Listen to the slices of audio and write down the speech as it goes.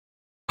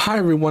Hi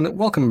everyone,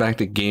 welcome back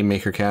to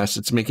GameMaker Cast.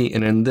 It's Mickey,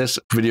 and in this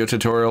video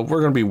tutorial,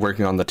 we're going to be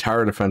working on the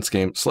tower defense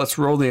game. So let's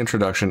roll the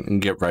introduction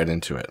and get right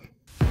into it.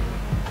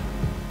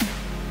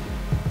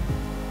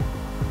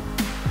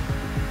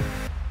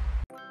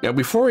 Now,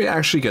 before we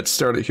actually get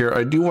started here,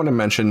 I do want to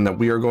mention that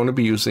we are going to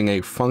be using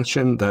a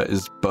function that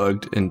is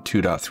bugged in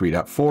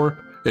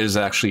 2.3.4. It is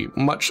actually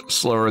much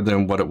slower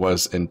than what it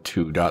was in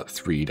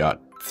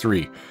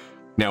 2.3.3.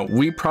 Now,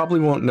 we probably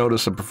won't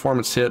notice a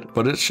performance hit,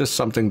 but it's just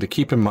something to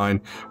keep in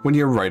mind when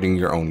you're writing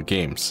your own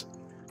games.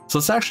 So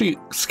let's actually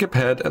skip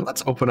ahead and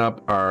let's open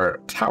up our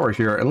tower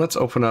here, and let's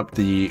open up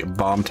the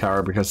bomb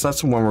tower because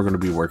that's the one we're going to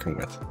be working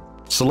with.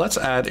 So let's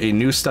add a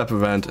new step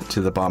event to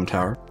the bomb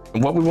tower.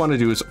 And what we want to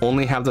do is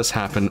only have this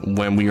happen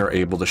when we are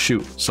able to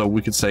shoot. So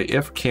we could say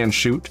if can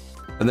shoot,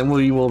 and then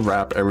we will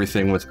wrap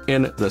everything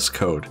within this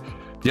code.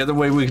 The other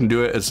way we can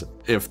do it is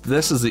if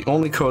this is the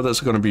only code that's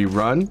going to be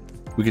run,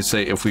 we could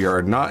say if we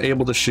are not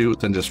able to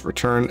shoot, then just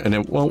return, and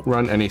it won't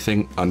run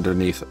anything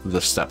underneath the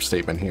step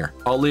statement here.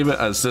 I'll leave it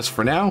as this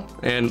for now,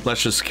 and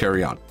let's just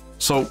carry on.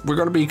 So we're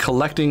going to be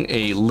collecting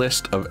a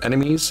list of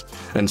enemies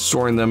and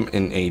storing them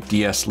in a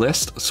DS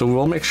list. So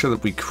we'll make sure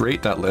that we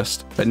create that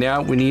list. But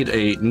now we need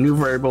a new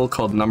variable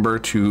called number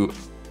to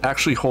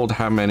actually hold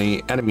how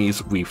many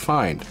enemies we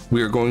find.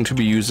 We are going to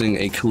be using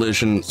a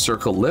collision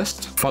circle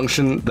list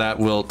function that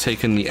will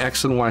take in the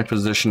X and Y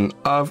position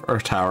of our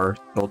tower.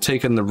 It'll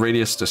take in the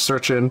radius to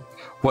search in,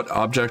 what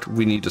object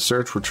we need to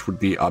search, which would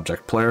be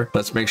object player.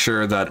 Let's make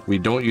sure that we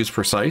don't use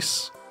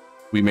precise.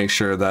 We make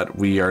sure that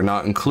we are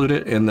not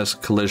included in this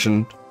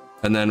collision.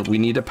 And then we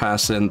need to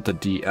pass in the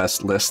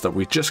DS list that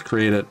we just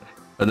created,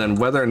 and then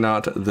whether or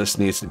not this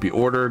needs to be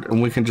ordered, and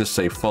we can just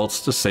say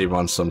false to save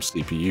on some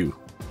CPU.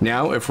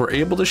 Now, if we're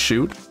able to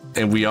shoot,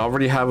 and we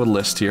already have a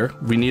list here,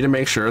 we need to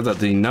make sure that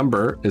the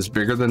number is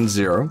bigger than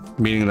 0,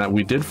 meaning that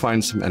we did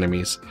find some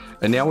enemies.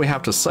 And now we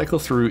have to cycle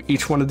through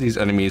each one of these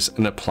enemies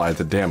and apply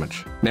the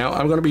damage. Now,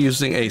 I'm going to be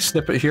using a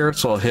snippet here,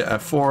 so I'll hit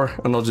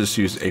F4, and I'll just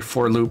use a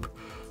for loop.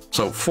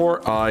 So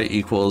for I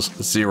equals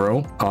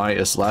 0, I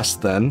is less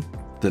than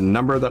the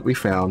number that we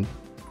found,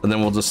 and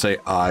then we'll just say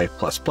I++.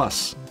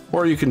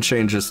 Or you can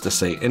change this to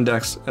say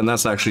index, and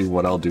that's actually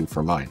what I'll do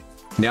for mine.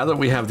 Now that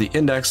we have the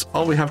index,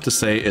 all we have to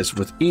say is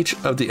with each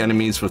of the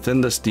enemies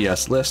within this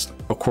DS list,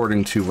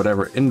 according to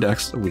whatever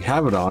index we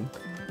have it on,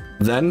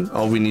 then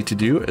all we need to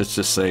do is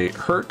just say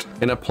hurt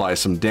and apply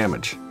some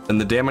damage. And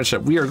the damage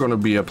that we are going to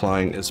be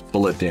applying is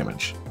bullet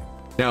damage.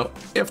 Now,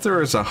 if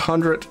there is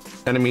 100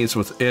 enemies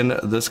within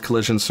this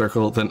collision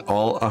circle, then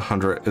all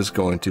 100 is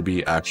going to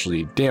be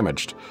actually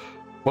damaged.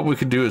 What we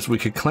could do is we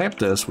could clamp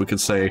this. We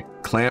could say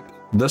clamp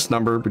this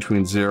number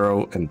between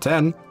 0 and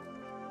 10,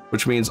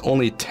 which means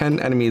only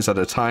 10 enemies at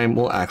a time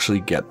will actually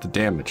get the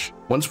damage.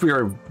 Once we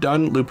are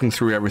done looping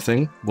through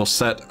everything, we'll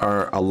set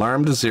our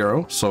alarm to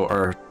 0, so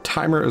our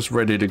timer is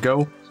ready to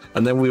go,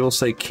 and then we will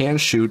say can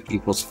shoot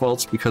equals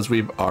false because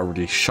we've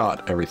already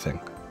shot everything.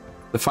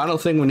 The final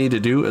thing we need to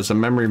do is a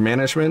memory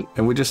management,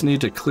 and we just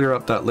need to clear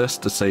up that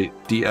list to say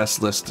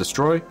DS list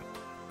destroy,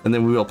 and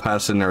then we will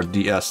pass in our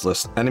DS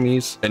list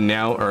enemies, and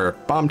now our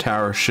bomb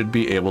tower should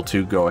be able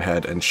to go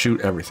ahead and shoot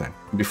everything.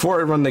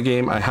 Before I run the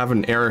game, I have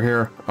an error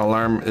here.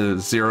 Alarm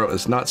is 0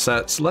 is not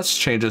set, so let's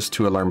change this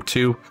to alarm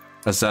 2,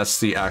 as that's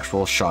the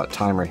actual shot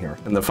timer here.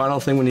 And the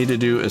final thing we need to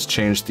do is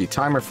change the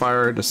timer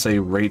fire to say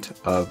rate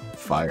of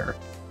fire.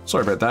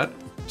 Sorry about that.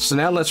 So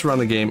now let's run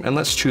the game and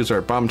let's choose our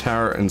bomb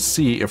tower and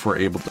see if we're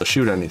able to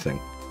shoot anything.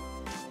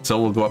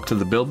 So we'll go up to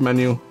the build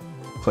menu,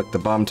 click the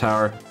bomb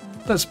tower.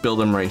 Let's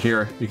build him right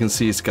here. You can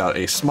see it's got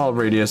a small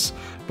radius,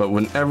 but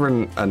whenever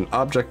an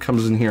object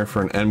comes in here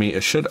for an enemy,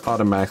 it should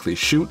automatically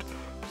shoot.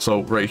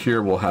 So right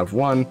here we'll have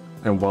one,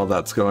 and while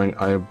that's going,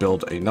 I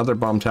build another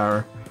bomb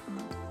tower.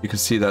 You can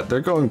see that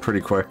they're going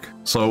pretty quick.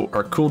 So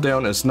our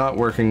cooldown is not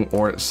working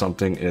or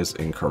something is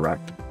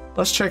incorrect.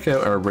 Let's check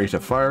out our rate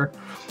of fire,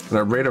 and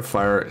our rate of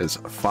fire is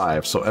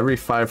 5. So every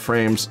 5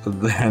 frames,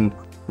 then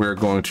we're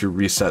going to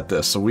reset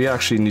this. So we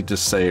actually need to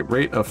say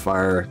rate of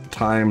fire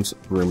times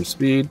room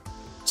speed.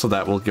 So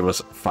that will give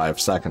us 5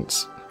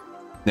 seconds.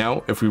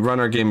 Now, if we run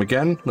our game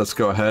again, let's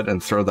go ahead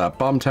and throw that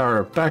bomb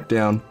tower back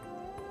down.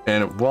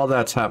 And while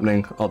that's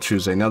happening, I'll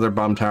choose another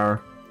bomb tower,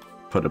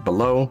 put it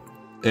below,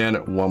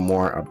 and one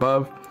more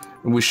above.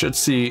 And we should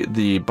see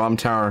the bomb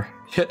tower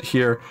hit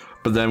here,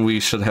 but then we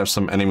should have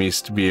some enemies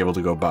to be able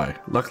to go by.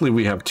 Luckily,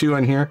 we have 2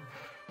 in here.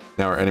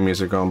 Now our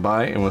enemies are going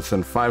by, and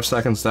within 5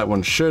 seconds, that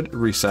one should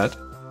reset.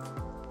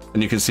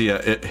 And you can see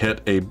it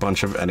hit a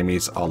bunch of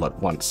enemies all at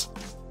once.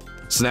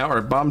 So now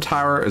our bomb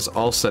tower is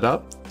all set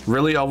up.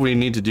 Really all we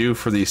need to do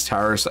for these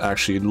towers to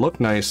actually look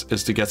nice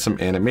is to get some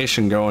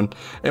animation going,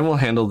 and we'll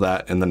handle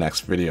that in the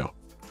next video.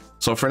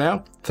 So for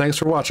now, thanks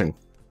for watching.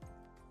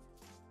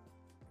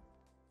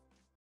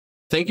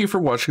 Thank you for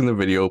watching the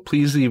video.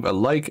 Please leave a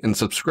like and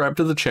subscribe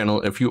to the channel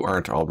if you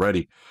aren't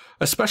already.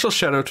 A special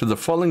shout out to the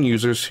following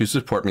users who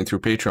support me through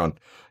Patreon: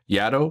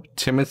 Yado,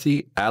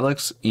 Timothy,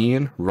 Alex,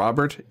 Ian,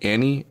 Robert,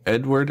 Annie,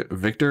 Edward,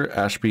 Victor,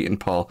 Ashby, and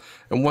Paul.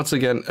 And once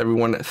again,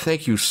 everyone,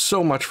 thank you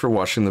so much for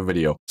watching the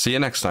video. See you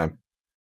next time.